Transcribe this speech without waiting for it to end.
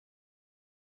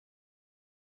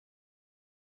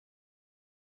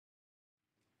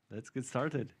let's get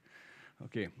started.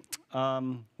 Okay.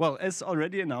 Well, as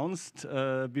already announced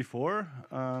before,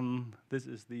 this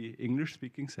is the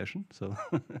English-speaking session. So,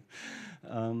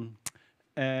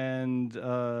 and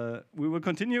we will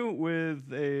continue with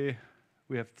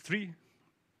we have 3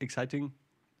 exciting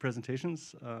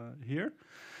presentations here.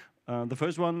 The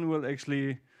first one will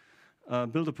actually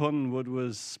build upon what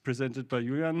was presented by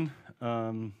Julian,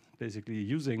 basically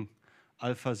using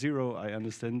AlphaZero, I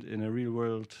understand, in a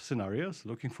real-world scenario. So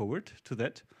looking forward to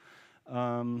that.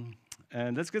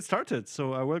 And let's get started.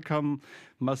 So I welcome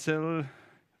Marcel,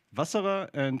 Wasserer,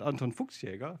 and Anton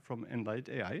Fuxjäger from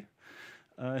enliteAI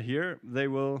here. They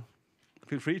will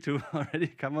feel free to already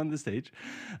come on the stage.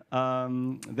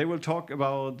 They will talk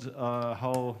about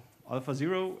how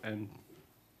AlphaZero and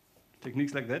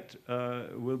techniques like that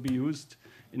will be used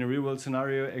in a real-world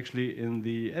scenario, actually in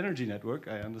the energy network,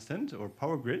 I understand, or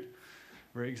power grid.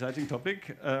 Very exciting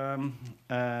topic.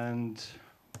 And,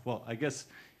 well, I guess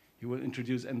you will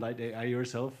introduce enliteAI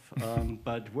yourself,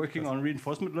 but working on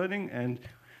reinforcement learning, and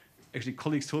actually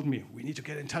colleagues told me, we need to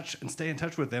get in touch and stay in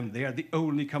touch with them. They are the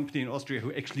only company in Austria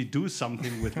who actually do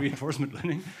something with reinforcement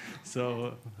learning.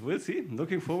 So we'll see,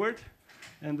 looking forward,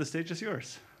 and the stage is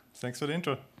yours. Thanks for the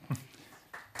intro.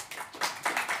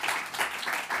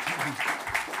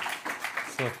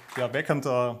 So, yeah, welcome to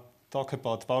our talk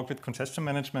about power grid congestion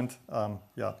management.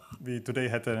 We today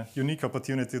had a unique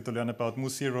opportunity to learn about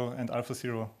MuZero and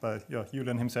AlphaZero by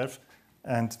Julian himself.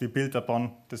 And we built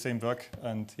upon the same work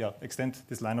and extend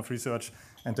this line of research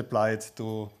and apply it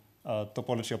to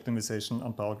topology optimization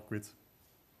on power grids.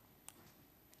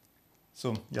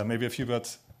 So maybe a few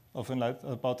words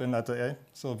about enliteAI.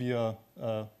 So we are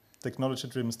a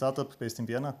technology-driven startup based in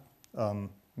Vienna,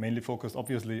 mainly focused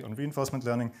obviously on reinforcement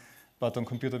learning, but on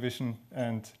computer vision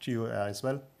and GeoAI as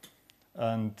well.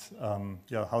 And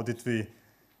how did we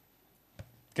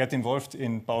get involved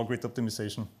in power grid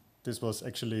optimization? This was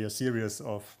actually a series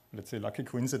of, let's say, lucky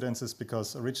coincidences,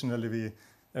 because originally we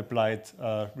applied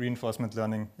reinforcement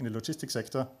learning in the logistics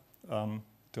sector.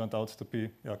 Turned out to be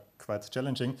quite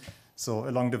challenging. So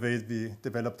along the way, we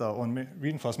developed our own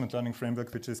reinforcement learning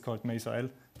framework, which is called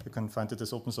MESAL. You can find it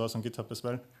as open source on GitHub as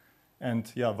well.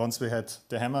 And once we had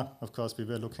the hammer, of course, we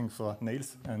were looking for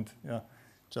nails, and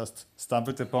just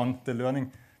stumbled upon the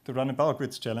learning to run a power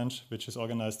grids challenge, which is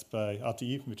organized by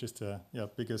RTE, which is the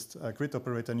biggest grid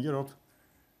operator in Europe.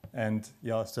 And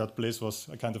third place was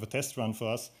a kind of a test run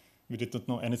for us. We did not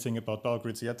know anything about power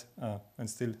grids yet, and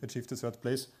still achieved the third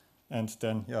place. And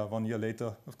then 1 year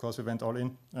later, of course, we went all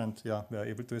in, and we were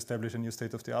able to establish a new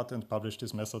state of the art and publish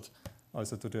this method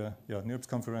also to the NeurIPS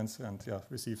conference, and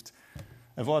received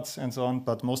awards and so on.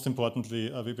 But most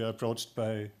importantly, we were approached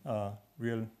by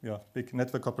real big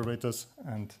network operators,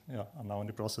 and are now in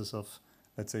the process of,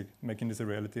 let's say, making this a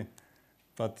reality.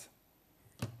 But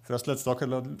first, let's talk a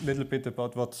little bit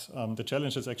about what the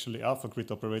challenges actually are for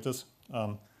grid operators.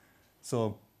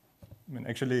 So, I mean,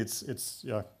 actually, it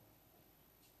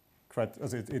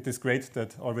is great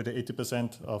that already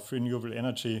 80% of renewable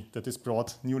energy that is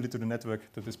brought newly to the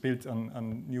network, that is built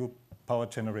on new power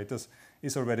generators,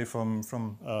 is already from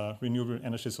renewable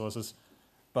energy sources.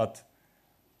 But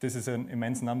this is an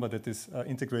immense number that is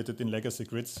integrated in legacy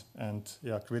grids, and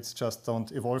grids just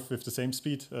don't evolve with the same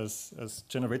speed as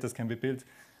generators can be built.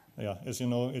 As you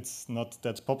know, it's not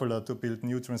that popular to build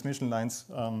new transmission lines,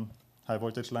 high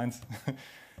voltage lines.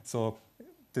 So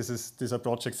these are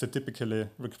projects that typically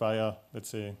require, let's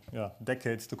say,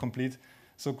 decades to complete.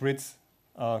 So grids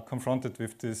are confronted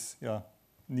with this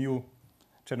new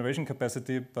generation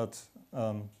capacity, but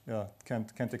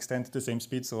can't extend the same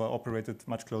speed, so are operated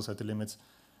much closer at the limits.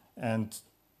 And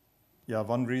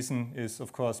one reason is,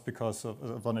 of course, because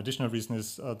of one additional reason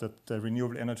is that the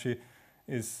renewable energy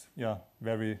is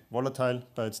very volatile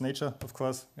by its nature. Of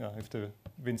course, if the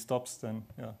wind stops, then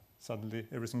suddenly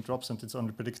everything drops, and it's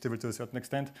unpredictable to a certain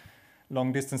extent.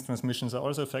 Long distance transmissions are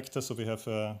also a factor, so we have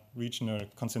a regional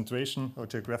concentration or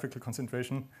geographical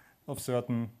concentration of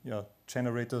certain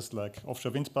generators like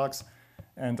offshore wind parks,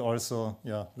 and also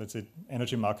let's say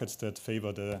energy markets that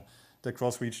favor the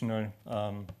cross-regional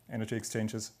energy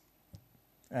exchanges.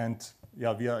 And we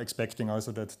are expecting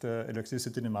also that the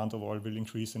electricity demand overall will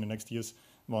increase in the next years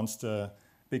once the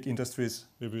big industries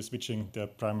will be switching their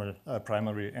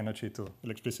primary energy to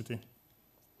electricity.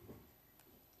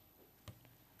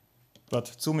 But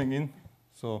zooming in,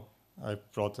 so I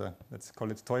brought a, let's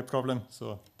call it, toy problem.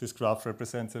 So this graph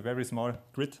represents a very small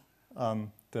grid.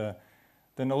 The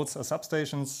nodes are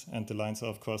substations, and the lines are,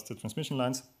 of course, the transmission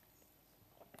lines.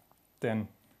 Then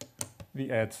we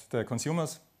add the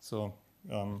consumers. So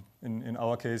in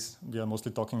our case, we are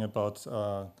mostly talking about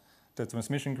the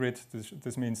transmission grid.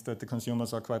 This means that the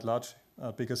consumers are quite large,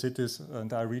 bigger cities,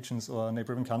 entire regions, or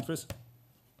neighboring countries.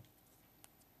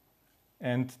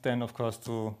 And then, of course,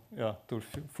 to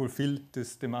fulfill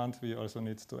this demand, we also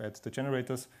need to add the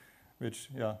generators, which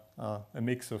are a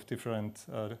mix of different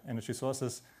energy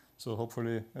sources. So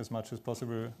hopefully, as much as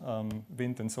possible,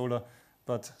 wind and solar,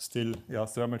 but still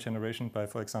thermal generation by,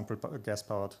 for example,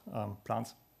 gas-powered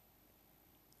plants.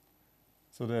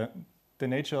 So the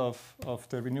nature of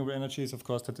the renewable energy is, of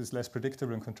course, that it's less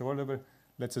predictable and controllable.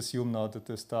 Let's assume now that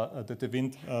the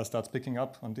wind starts picking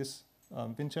up on this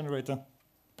wind generator.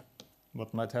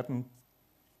 What might happen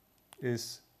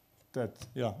is that,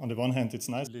 on the one hand, it's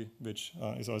nice, which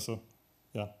is also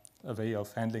a way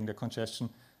of handling the congestion,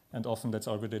 and often that's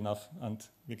already enough, and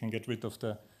we can get rid of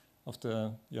the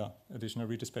additional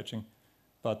redispatching.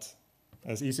 But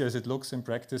as easy as it looks in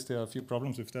practice, there are a few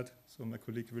problems with that. So my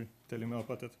colleague will tell you more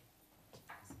about that.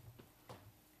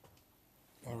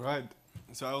 All right.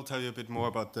 So I'll tell you a bit more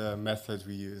about the method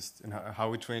we used and how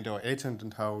we trained our agent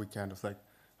and how we kind of like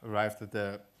arrived at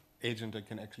the agent that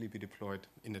can actually be deployed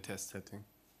in the test setting.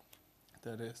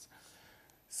 That is.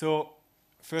 So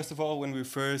first of all, when we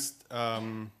first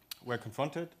were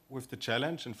confronted with the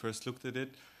challenge and first looked at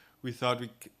it, we thought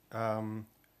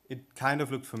it kind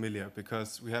of looked familiar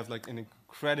because we have like an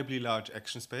incredibly large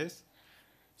action space.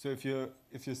 So if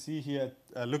you see here,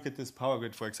 look at this power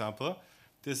grid, for example.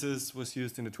 This was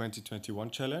used in the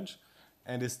 2021 challenge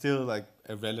and is still like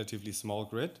a relatively small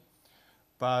grid.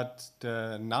 But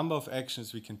the number of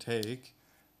actions we can take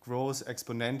grows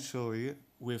exponentially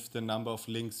with the number of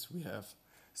links we have.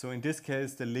 So in this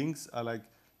case, the links are like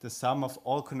the sum of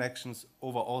all connections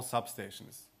over all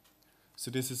substations. So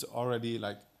this is already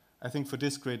like, I think for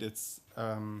this grid, it's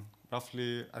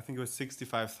roughly, I think it was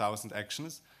 65,000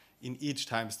 actions in each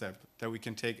time step that we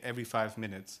can take every 5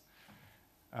 minutes,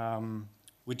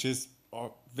 which is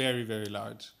very, very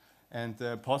large. And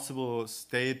the possible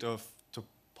state of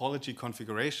topology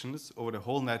configurations over the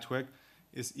whole network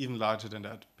is even larger than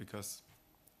that, because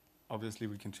obviously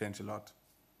we can change a lot.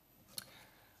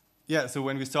 Yeah, so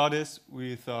when we saw this,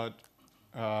 we thought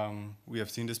we have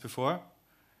seen this before,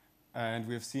 and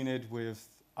we have seen it with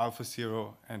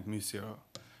AlphaZero and mu0,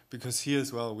 because here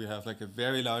as well we have like a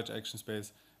very large action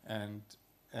space, and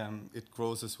it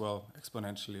grows as well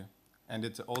exponentially. And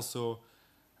it's also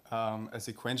a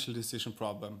sequential decision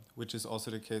problem, which is also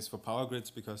the case for power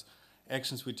grids, because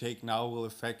actions we take now will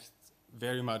affect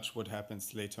very much what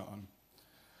happens later on.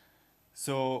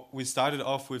 So we started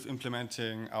off with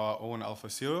implementing our own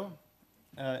AlphaZero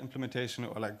implementation,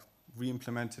 or like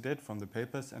re-implemented it from the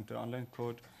papers and the online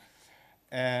code.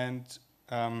 And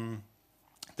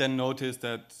then noticed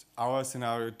that our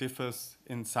scenario differs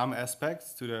in some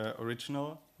aspects to the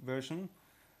original version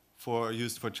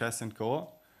used for chess and Go.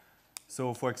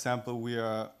 So for example, we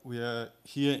are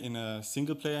here in a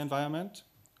single player environment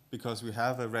because we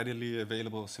have a readily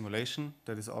available simulation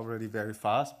that is already very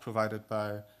fast, provided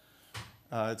by,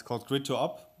 it's called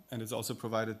grid-to-op, and it's also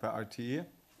provided by RTE.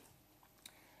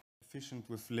 Efficient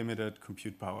with limited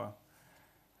compute power.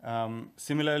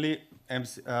 Similarly,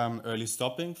 early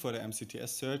stopping for the MCTS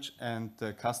search and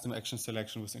the custom action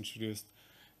selection was introduced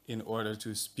in order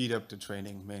to speed up the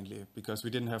training mainly, because we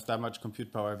didn't have that much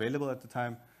compute power available at the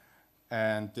time,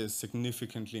 and this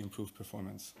significantly improved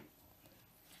performance.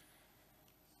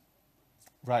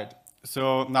 Right,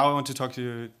 so now I want to talk to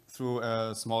you through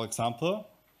a small example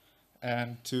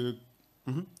and to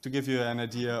give you an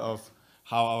idea of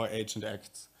how our agent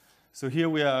acts. So here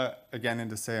we are again in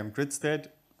the same grid state,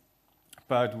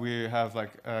 but we have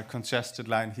like a congested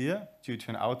line here due to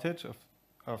an outage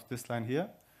of this line here.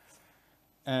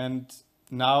 And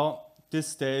now this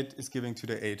state is giving to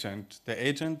the agent. The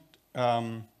agent,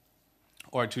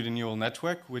 or to the neural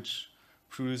network, which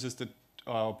produces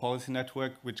our policy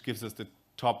network, which gives us the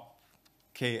top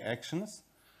K actions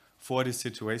for these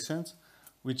situations,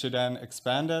 which are then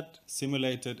expanded,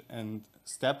 simulated, and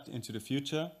stepped into the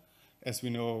future, as we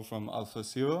know from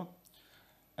AlphaZero.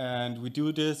 And we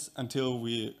do this until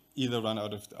we either run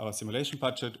out of our simulation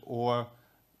budget or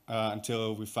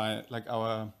until we find like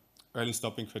our early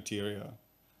stopping criteria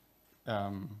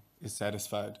is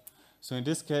satisfied. So in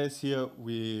this case here,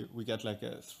 we get like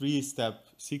a 3-step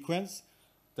sequence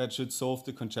that should solve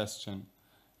the congestion.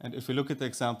 And if we look at the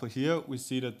example here, we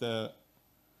see that the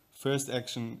first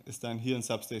action is done here in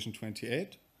substation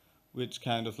 28, which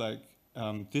kind of like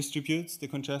distributes the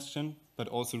congestion, but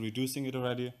also reducing it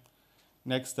already.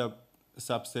 Next up,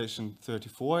 substation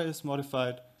 34 is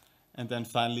modified, and then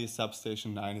finally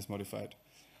substation 9 is modified.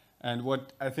 And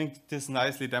what I think this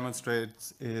nicely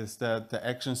demonstrates is that the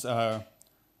actions are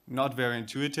not very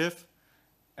intuitive,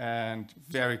 and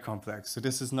very complex. So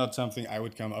this is not something I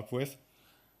would come up with,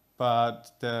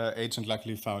 but the agent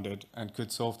luckily found it and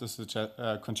could solve this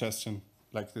congestion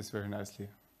like this very nicely.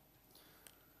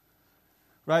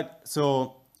 Right,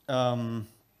 so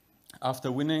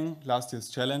after winning last year's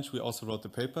challenge, we also wrote the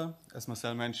paper, as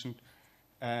Marcel mentioned,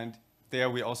 and there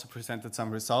we also presented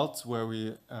some results where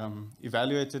we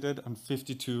evaluated it on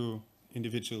 52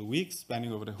 individual weeks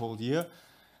spanning over the whole year.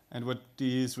 And what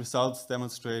these results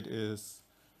demonstrate is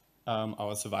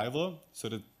our survival. So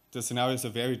the scenarios are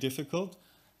very difficult,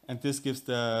 and this gives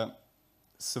the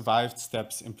survived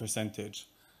steps in percentage.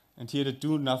 And here the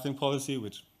do nothing policy,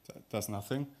 which does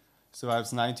nothing,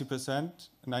 survives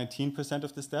 19%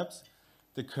 of the steps.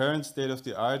 The current state of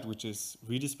the art, which is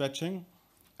redispatching,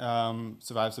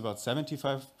 survives about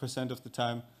 75% of the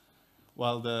time,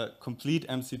 while the complete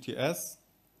MCTS,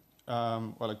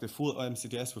 or like the full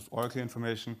MCTS with Oracle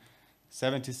information,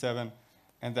 77,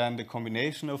 and then the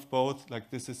combination of both,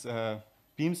 like this is a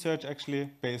beam search actually,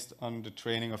 based on the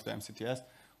training of the MCTS,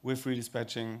 with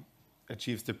redispatching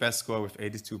achieves the best score with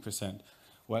 82%,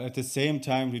 while at the same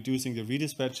time reducing the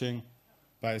redispatching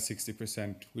by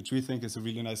 60%, which we think is a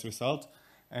really nice result,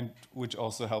 and which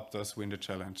also helped us win the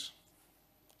challenge.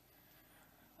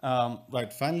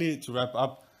 Right, finally, to wrap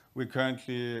up, we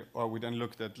then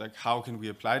looked at like how can we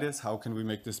apply this, how can we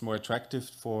make this more attractive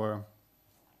for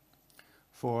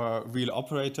real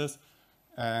operators,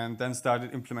 and then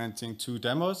started implementing 2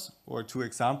 demos or 2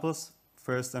 examples.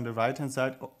 First on the right-hand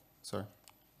side, oh, sorry,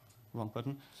 wrong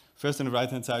button. First on the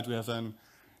right-hand side, we have an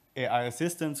AI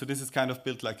assistant. So this is kind of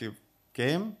built like a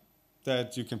game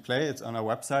that you can play. It's on our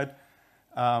website.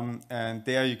 And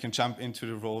there you can jump into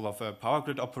the role of a power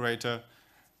grid operator.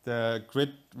 The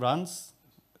grid runs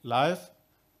live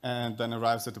and then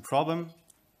arrives at the problem.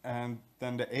 And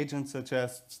then the agent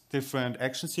suggests different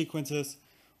action sequences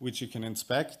which you can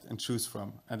inspect and choose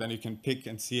from. And then you can pick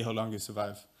and see how long you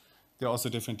survive. There are also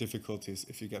different difficulties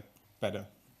if you get better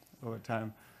over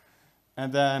time.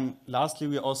 And then lastly,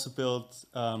 we also built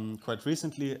quite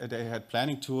recently a day-ahead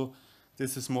planning tool.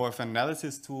 This is more of an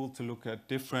analysis tool to look at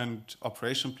different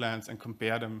operation plans and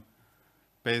compare them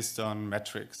based on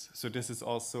metrics. So this is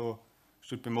also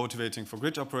should be motivating for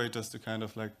grid operators to kind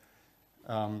of like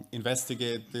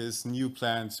investigate these new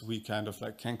plans we kind of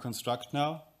like can construct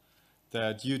now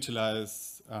that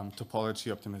utilize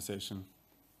topology optimization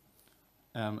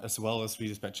as well as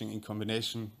redispatching in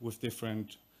combination with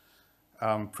different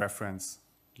preference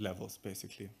levels,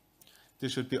 basically.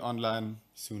 This should be online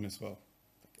soon as well,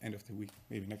 like end of the week,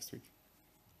 maybe next week.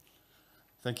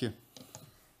 Thank you.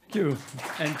 Thank you.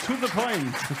 And to the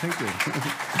point. Thank you.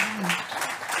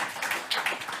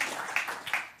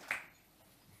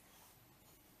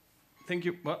 Thank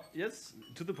you. Well, yes,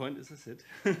 to the point, as I said.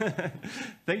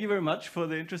 Thank you very much for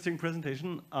the interesting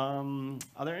presentation.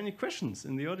 Are there any questions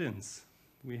in the audience?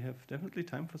 We have definitely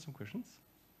time for some questions.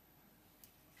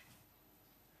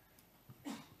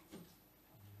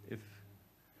 If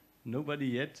nobody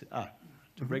yet,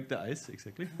 to break the ice,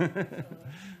 exactly. You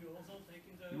also take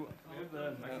into account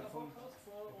the forecast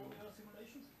for all your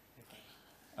simulations?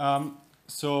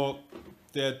 So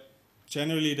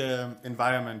generally the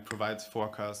environment provides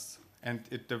forecasts, and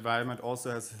the environment also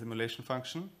has a simulation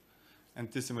function,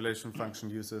 and this simulation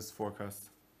function uses forecasts.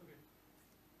 Okay.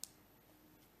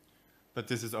 But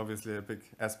this is obviously a big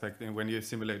aspect in when you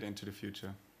simulate into the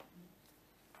future.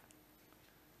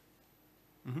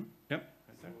 Mm-hmm. Yep.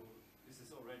 So this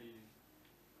is already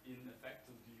in effect,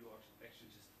 or do you actually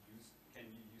just can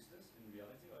you use this in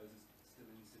reality, or is it still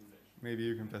in simulation? Maybe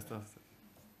you can best ask.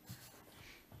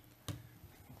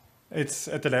 It's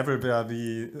at the level where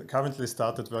we currently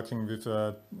started working with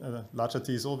a larger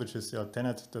TSO, which is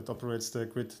Tenet, that operates the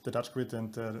grid, the Dutch grid,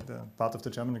 and the part of the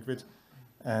German grid.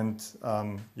 And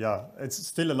yeah, it's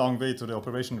still a long way to the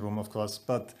operation room, of course.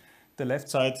 But the left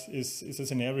side is a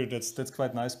scenario that's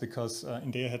quite nice because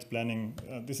in day-ahead planning,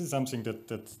 this is something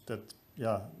that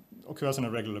occurs on a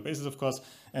regular basis, of course,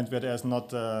 and where there's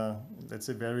not, let's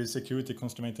say, very security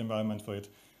constrained environment for it.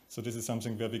 So this is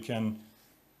something where we can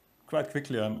quite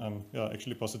quickly, I'm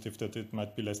actually positive that it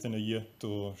might be less than a year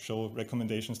to show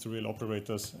recommendations to real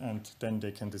operators, and then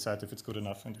they can decide if it's good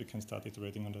enough, and we can start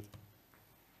iterating on that.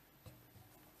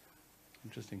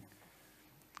 Interesting.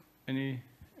 Any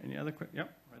other questions?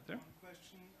 Yeah, right there. One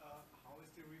question, how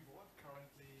is the reward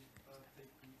currently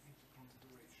taken into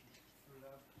consideration? Through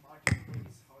the market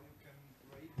ways, how you can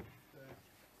rate the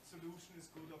solution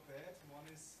is good or bad. One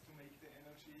is to make the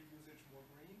energy usage more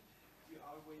green. The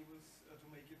other way was to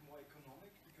make it more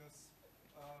economic, because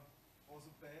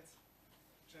also bad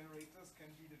generators can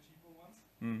be the cheaper ones.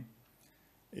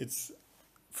 It's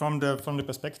from the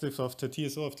perspective of the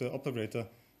TSO, of the operator,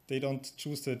 they don't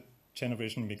choose the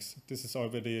generation mix. This is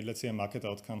already, let's say, a market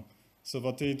outcome. So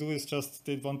what they do is just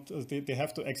they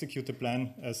have to execute the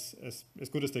plan as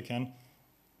good as they can.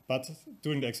 But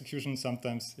during the execution,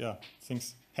 sometimes,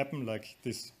 things happen, like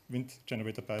this wind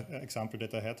generator example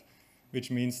that I had, which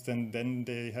means then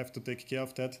they have to take care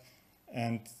of that.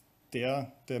 And there,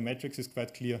 the matrix is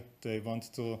quite clear. They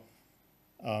want to,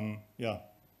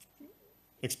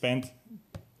 expand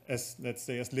as, let's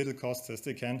say, as little cost as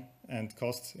they can. And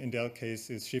cost, in their case,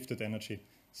 is shifted energy.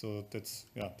 So that's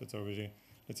already,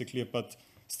 let's say, clear. But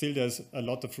still, there's a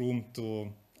lot of room to,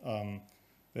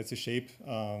 let's say, shape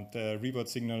the reward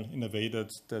signal in a way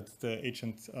that the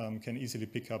agent can easily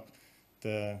pick up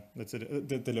let's say,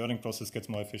 the learning process gets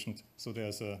more efficient. So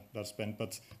there's a large spend.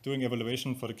 But during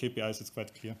evaluation for the KPIs, it's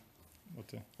quite clear what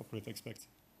the operator expects.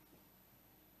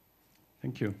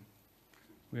 Thank you.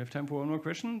 We have time for one more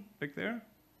question back there.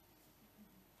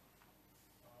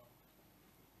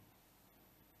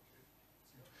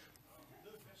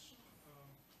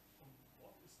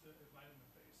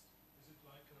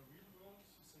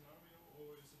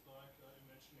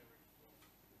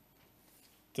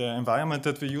 The environment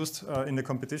that we used in the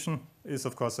competition is,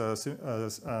 of course,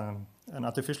 an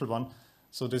artificial one.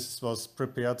 So this was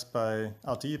prepared by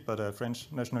RT, by the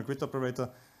French national grid operator,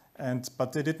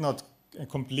 but they did not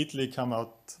completely come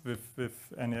out with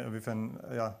an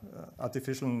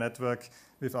artificial network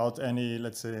without any,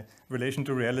 let's say, relation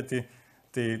to reality.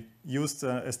 They used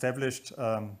established,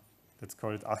 let's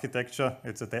call it architecture.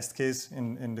 It's a test case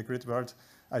in the grid world,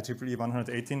 IEEE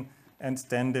 118. And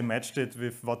then they matched it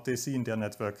with what they see in their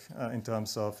network in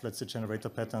terms of, let's say, generator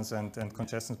patterns and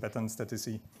congestion patterns that they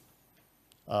see.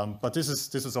 But this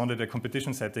is only the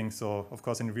competition setting. So, of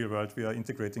course, in the real world, we are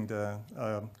integrating the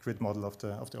grid model of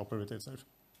the operator itself.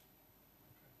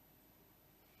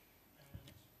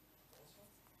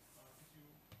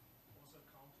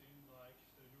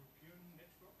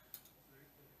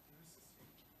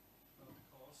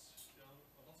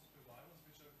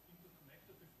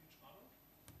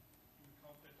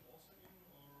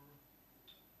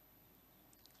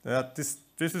 Yeah, this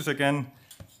is again,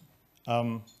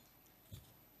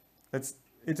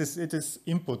 it is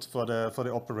input for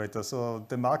the operator. So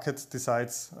the market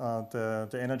decides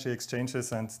the energy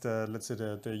exchanges and let's say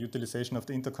the utilization of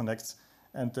the interconnects,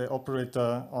 and the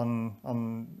operator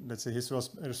on let's say his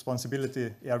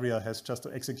responsibility area has just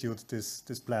to execute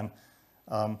this plan.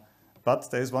 But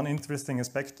there is one interesting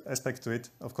aspect to it.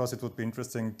 Of course, it would be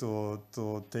interesting to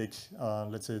take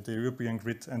let's say the European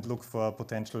grid and look for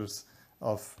potentials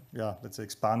of, let's say,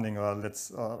 expanding or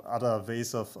other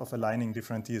ways of aligning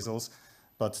different TSOs.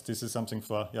 But this is something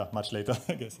for, much later,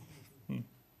 I guess.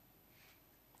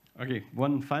 Okay,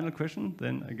 one final question,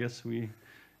 then I guess we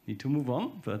need to move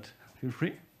on, but feel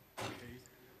free.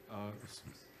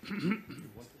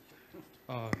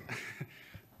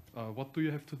 What do you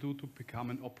have to do to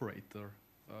become an operator?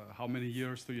 How many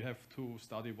years do you have to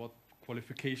study? What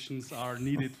qualifications are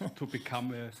needed to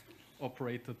become an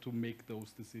operator to make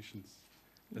those decisions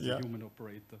as a human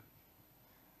operator?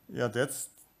 Yeah, that's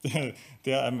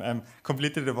I'm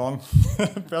completely the wrong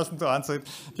person to answer it,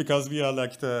 because we are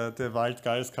like the wild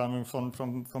guys coming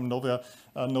from nowhere,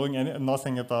 knowing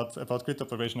nothing about grid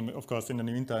operation. Of course, in the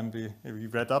meantime, we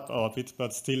read up our bit,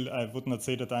 but still, I would not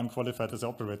say that I'm qualified as an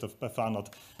operator, by far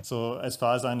not. So as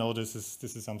far as I know, this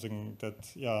is something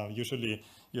that usually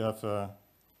you have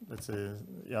let's say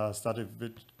study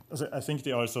with. I think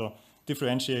they also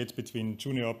differentiate between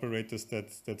junior operators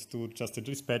that do just the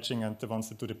dispatching and the ones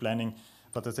that do the planning.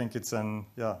 But I think it's an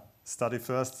study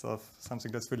first of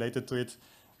something that's related to it,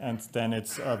 and then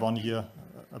it's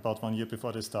about 1 year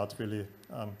before they start really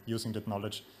using that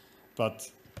knowledge.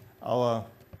 But our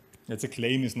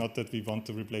claim is not that we want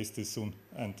to replace this soon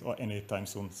or any time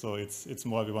soon. So it's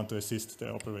more we want to assist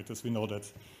the operators. We know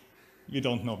that we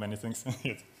don't know many things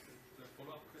yet. The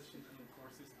follow-up question, of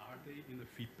course, is: are they in a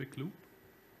feedback loop?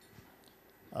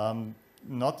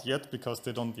 Not yet, because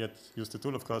they don't yet use the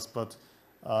tool, of course, but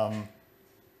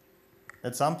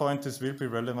at some point this will be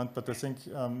relevant. But I think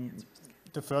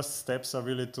the first steps are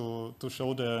really to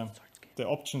show the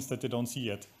options that they don't see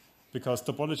yet, because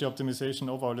topology optimization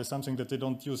overall is something that they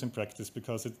don't use in practice,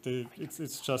 because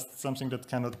it's just something that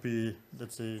cannot be,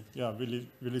 let's say,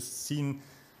 really seen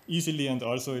easily, and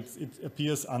also it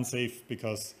appears unsafe,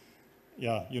 because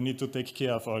you need to take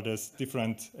care of all these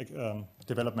different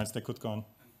developments that could go on.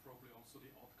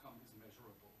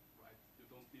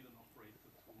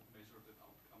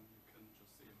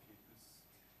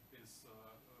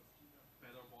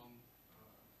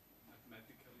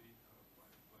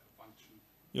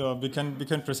 Yeah, we can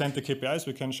present the KPIs.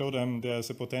 We can show them there's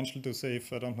a potential to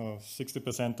save, I don't know,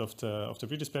 60% of the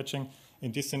redispatching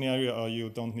in this scenario, or you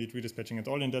don't need redispatching at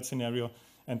all in that scenario.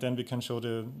 And then we can show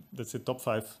the top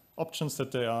 5 options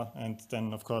that there are, and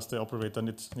then of course the operator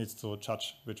needs to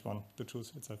judge which one to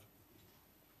choose itself.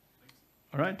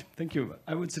 All right, thank you.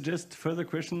 I would suggest further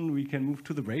question, we can move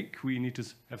to the break. We need to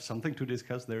have something to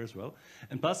discuss there as well.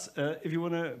 And plus, if you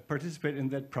want to participate in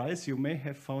that prize, you may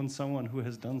have found someone who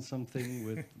has done something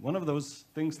with one of those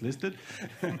things listed.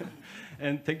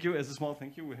 And thank you, as a small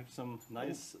thank you, we have some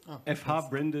nice FH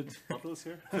branded bottles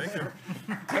here. Thank you.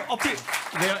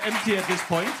 They are empty at this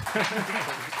point.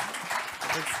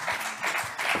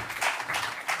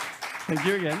 Thank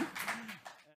you again.